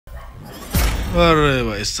अरे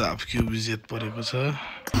भाइ साहब क्यूब जेट परेको छ।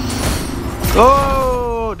 ओ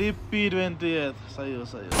डीपी 28 सही हो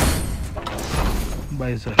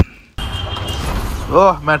भाइ सर। ओ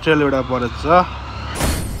मटेरियल एउटा परेछ।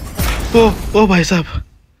 ओ भाइ साहब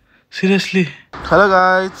seriously. Hello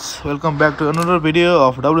guys, welcome back to another video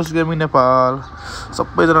of gaming Nepal.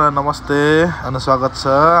 सबैजनालाई नमस्ते अनि स्वागत छ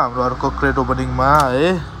हाम्रो अर्को क्रेट ओपनिङमा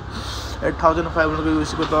है। 8500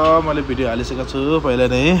 युसीको त मैले भिडियो हालिसकेको छु पहिला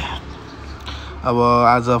नै। अब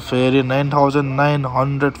आज फेरि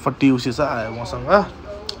 9940 युसी छ आयो मसँग।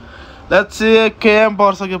 लेट्स सी केएम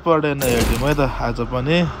पर्छ कि पर्दैन हेर्दिउँ है त आज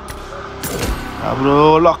पनि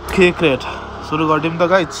हाम्रो लक्की क्रेट। सुरु गरिदिउँ त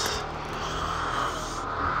गाइज।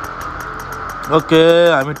 ओके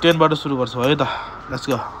हामी 10 बाट सुरु गर्छौँ है त। Let's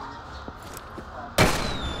go.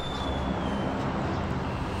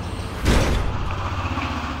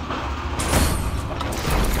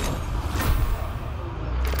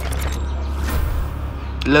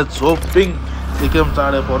 लेट्स होपिङ एकदम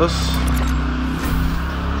चाँडै परोस्।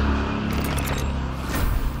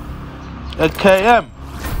 एम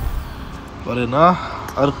परेन।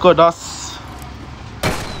 अर्को 10।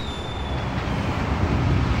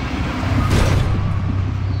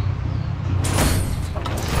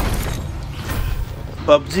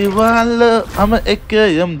 पब्जी वालो हम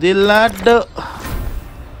एम दिलाडो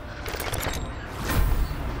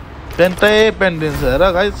पेन्टै पेन्टिन्छ हेर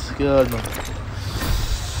गाइज के गर्नु।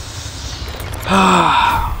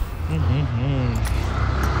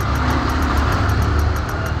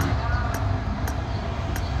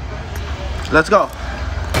 Let's go.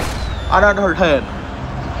 Another 10.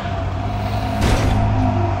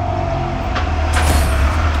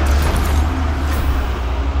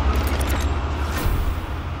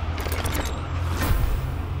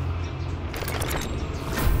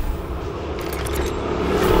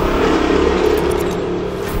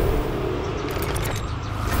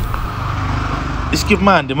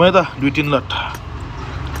 स्किपमा हान्थेँ मैले त 2-3 लट।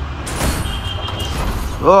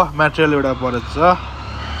 ओ मटेरियल एउटा परेछ।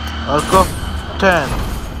 अर्को 10।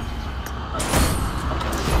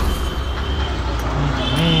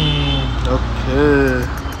 Okay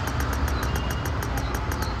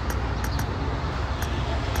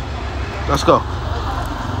let's go.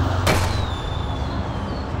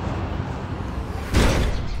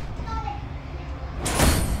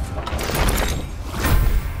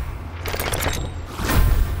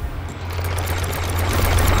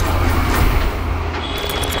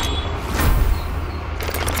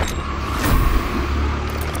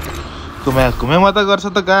 घुमे मात्रै गर्छ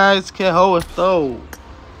त गाइज के हौ यस्तो।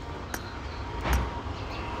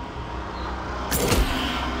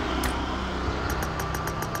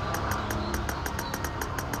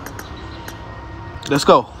 Let's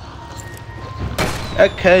go.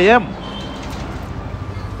 एम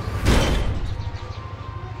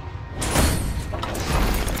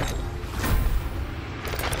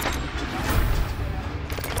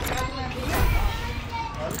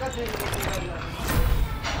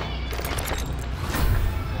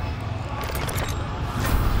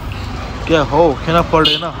क्या हो किन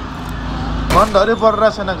पर्दैन? गनधरि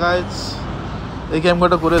परिरहेको छैन गाइज। यो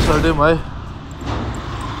गेमबाट पुरै सर्दिउँ है।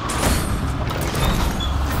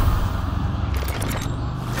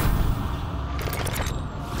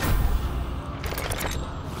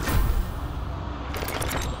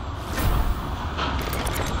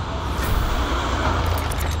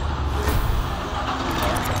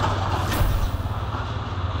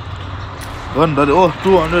 गनधरि ओ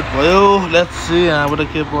 200 भयो। लेट्स सी यहाँबाट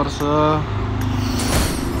के पर्छ।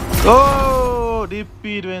 ओ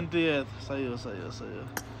डीपी 28 सही हो।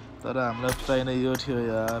 तर हामीलाई चाहिने यो थियो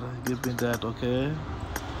यार। Give me that. Okay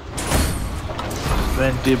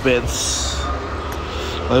 20 page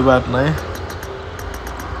कोई बात नहीं।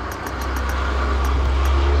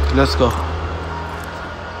 Let's go.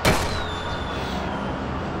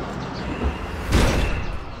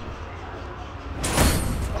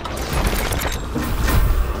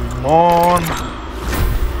 on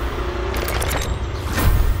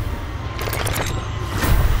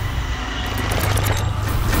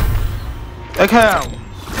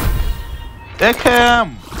Ekam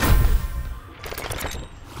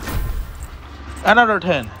another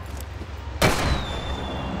 10.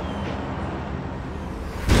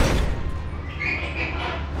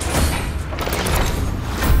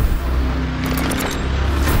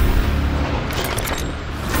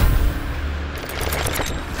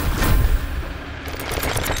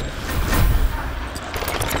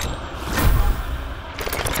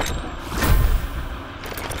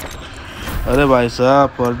 अरे भाई साहब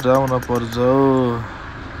पढ़ जाओ ना पढ़ जाओ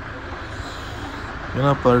किन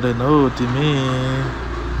पढ्दैनौ तिमी।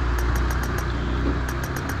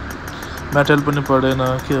 मेटल पनि पर्दैन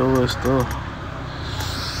के हो यस्तो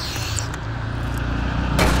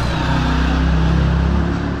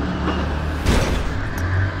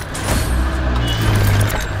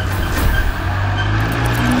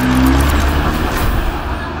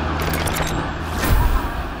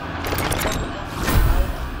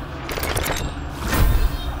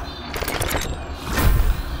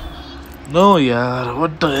No, yaar,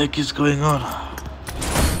 what the heck is going on?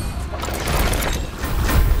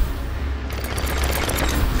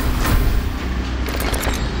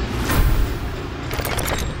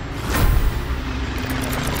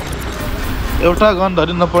 एउटा गन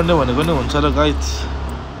धरि नपर्ने भनेको नि हुन्छ र गाइस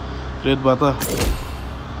रेडबाट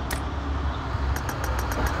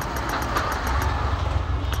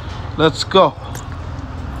लेट्स गो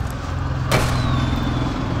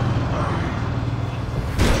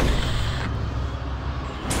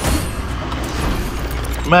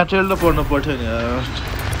मेटेरियल त पर्नु पर्थ्यो नि यार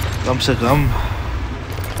कम से कम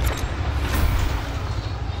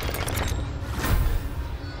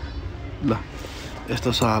ल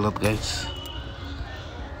यस्तो छ हालत गाइस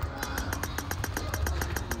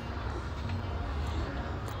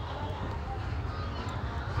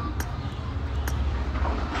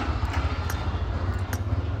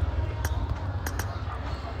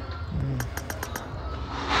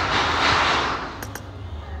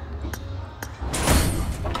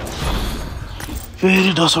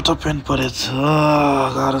फेरि दसवटा पेन परेछ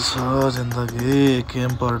गाह्रो छ जिन्दगी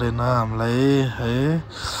केम पर्दैन हामीलाई है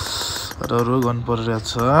अरू गर्नु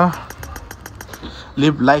परिरहेछ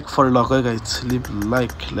लिभ लाइक फर लक है guys leave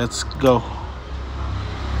like let's go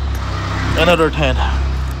another 10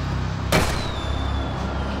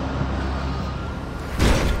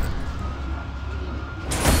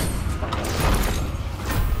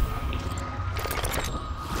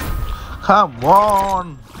 come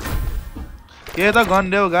on के त गन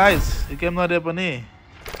देऊ गाइस केम नदिए पनि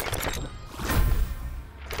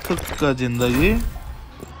खुक्क जिन्दगी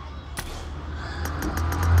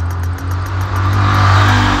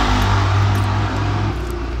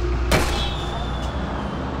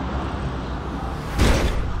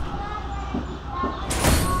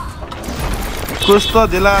कुछ तो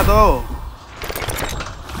दिला दो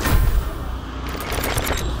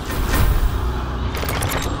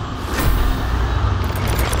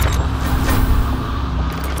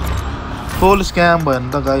फुल स्क्याम भयो नि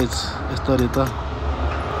त गाइस यस्तरी त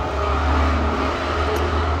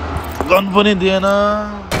गन पनि दिएन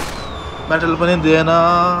मेटल पनि दिएन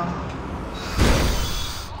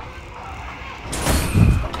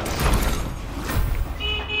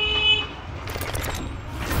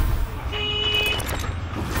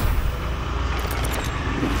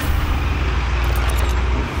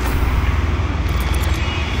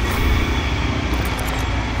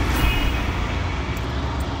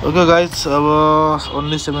ओके गाइस अब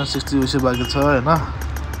ओन्ली 760 उसी बाँकी छ हैन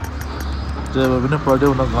जे भए पनि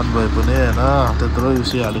पढ्यो न गन भए पनि हैन त्यत्रो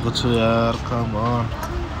उसी हालेको छु यार कम अन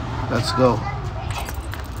लेट्स गो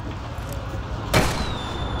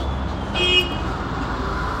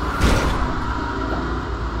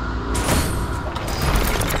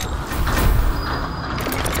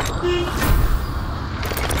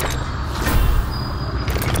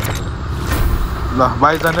ल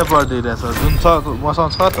बाइजानै पर्दिरहेछ जुन छ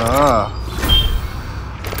मसँग छ त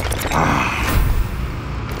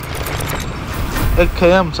एक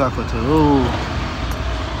खेम चाहिएको थियो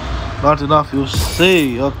not enough you say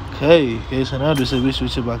okay केही छैन 220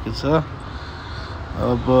 उसी बाँकी छ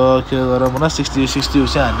अब के गरौँ न 60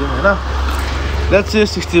 उसी हाल्दिउँ हैन let's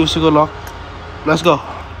see 60 उसीको lock let's go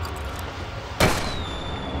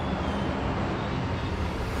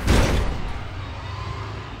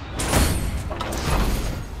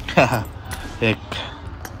एक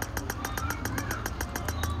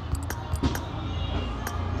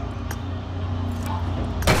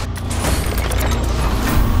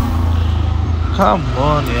कम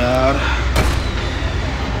ऑन यार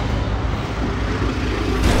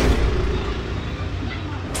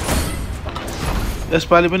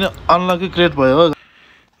यसपालि पनि अनलकी क्रिएट भयो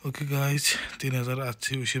ओके गाइस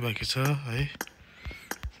 3880 उसी बाँकी छ है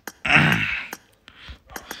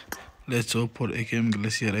let's hope for AKM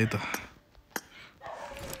glacier है त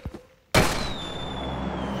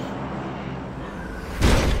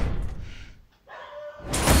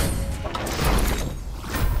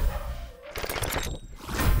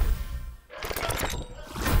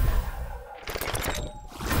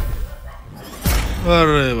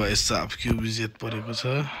अरे भाइ साहब क्युब जेट परेको छ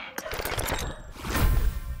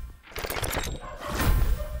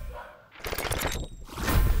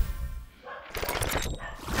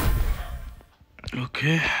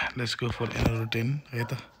okay let's go for another 10 है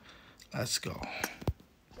त Let's go.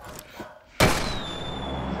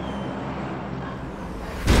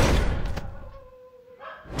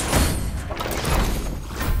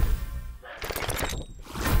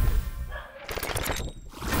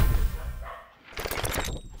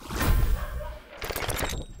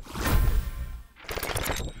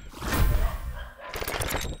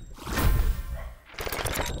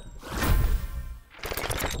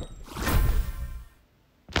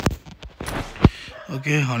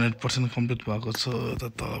 Okay, 100% complete भएको छ त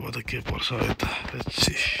तलबाट के पर्छ यता let's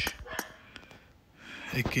see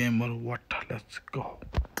a game or what. Let's go.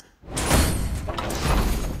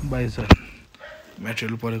 Bison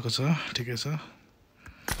material परेको छ ठिकै छ.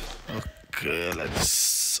 Okay,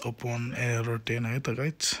 let's open error 10 है त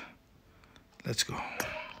guys. Let's go.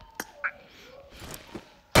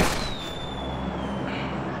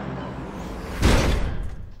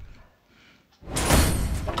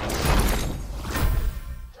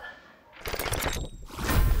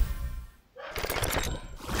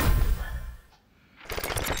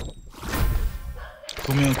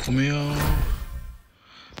 घुम्यो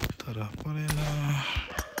तर परेन.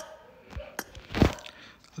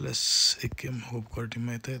 लेट्स एक गेम होप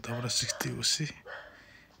गर्दिमै त यताबाट 60 उसी.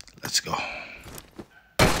 Let's go.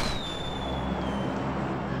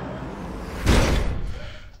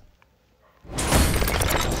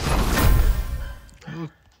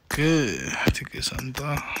 ओके ठिकै छ नि त.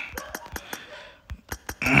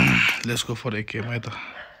 लेट्स गो फर एक गेम है त.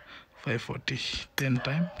 540 10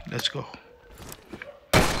 time. Let's go.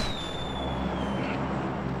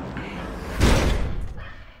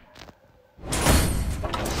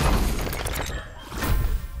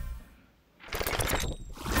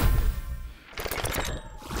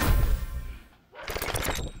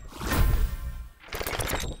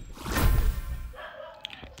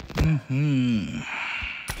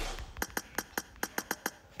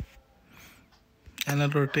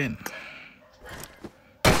 Another 10.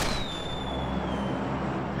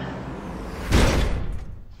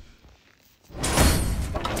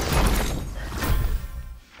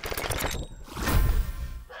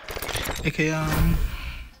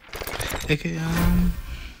 AKM.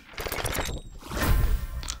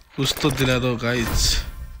 कुछ तो दिला दो guys.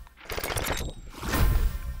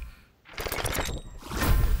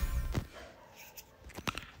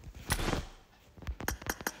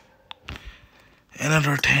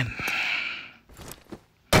 Another 10.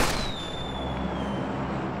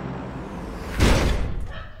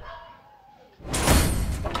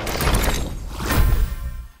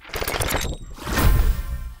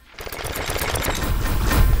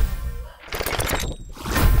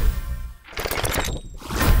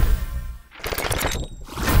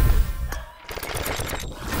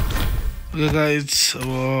 Okay guys,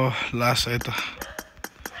 last item.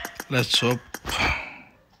 Let's hope.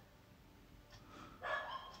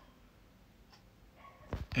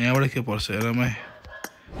 यहाँबाट के पर्छ हेर म.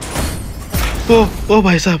 ओ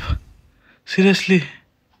भाइ साहब seriously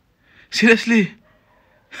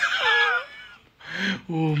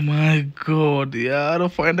oh my god yaar,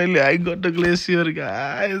 finally I got the Glacier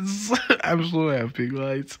guys. I'm so happy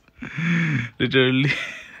guys, literally.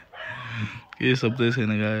 के शब्दै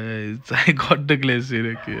छैन guys, I got the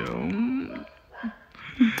Glacier.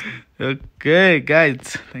 Okay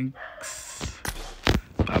guys, thanks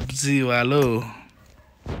Pubg वालो.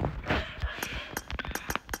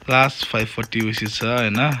 Last 540 wishes छ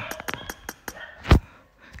हैन.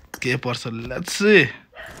 के पर्छ let's see.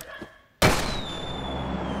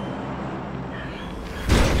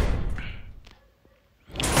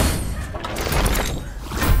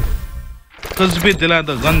 कुछ भी दिला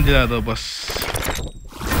दो, गन दिला दो बस.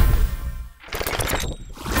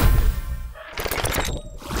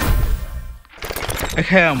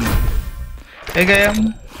 AKM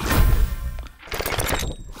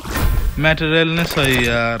material नै सही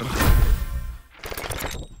यार.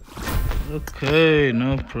 Okay, no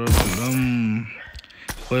problem.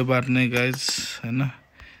 कोही बात नहीं guys हैन.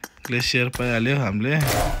 ग्लेसियर पाइहाल्यो हामीले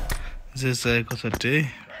जे चाहिएको छ त्यही.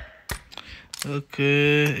 ओके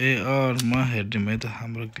AR मा हेर्दिम है त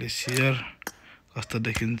हाम्रो ग्लेसियर कस्तो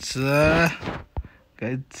देखिन्छ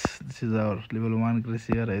guys. This is our level 1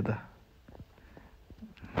 Glacier है त.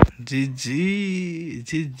 GG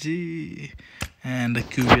and the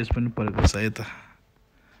QBS पनि परेको छ है त.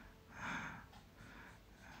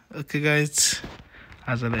 ओके गाइज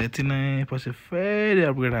आजलाई यति नै. पछि फेरि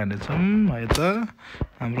अपग्रेड हान्नेछौँ है त.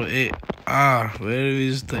 हाम्रो AR where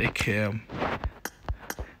is the AKM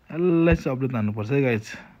यसलाई चाहिँ अपडेट हान्नुपर्छ है गाइज.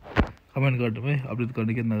 कमेन्ट गर्नु है अपडेट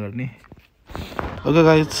गर्ने कि नगर्ने. ओके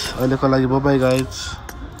गाइज अहिलेको लागि bye bye guys.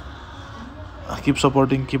 Keep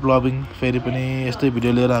supporting keep loving फेरि पनि यस्तै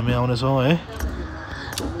भिडियो लिएर हामी आउनेछौँ है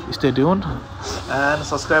स्टे ट्युन एन्ड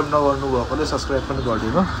सब्स्क्राइब नगर्नु भएकोले सब्स्क्राइब पनि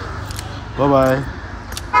गरिदिनु बाइ बाइ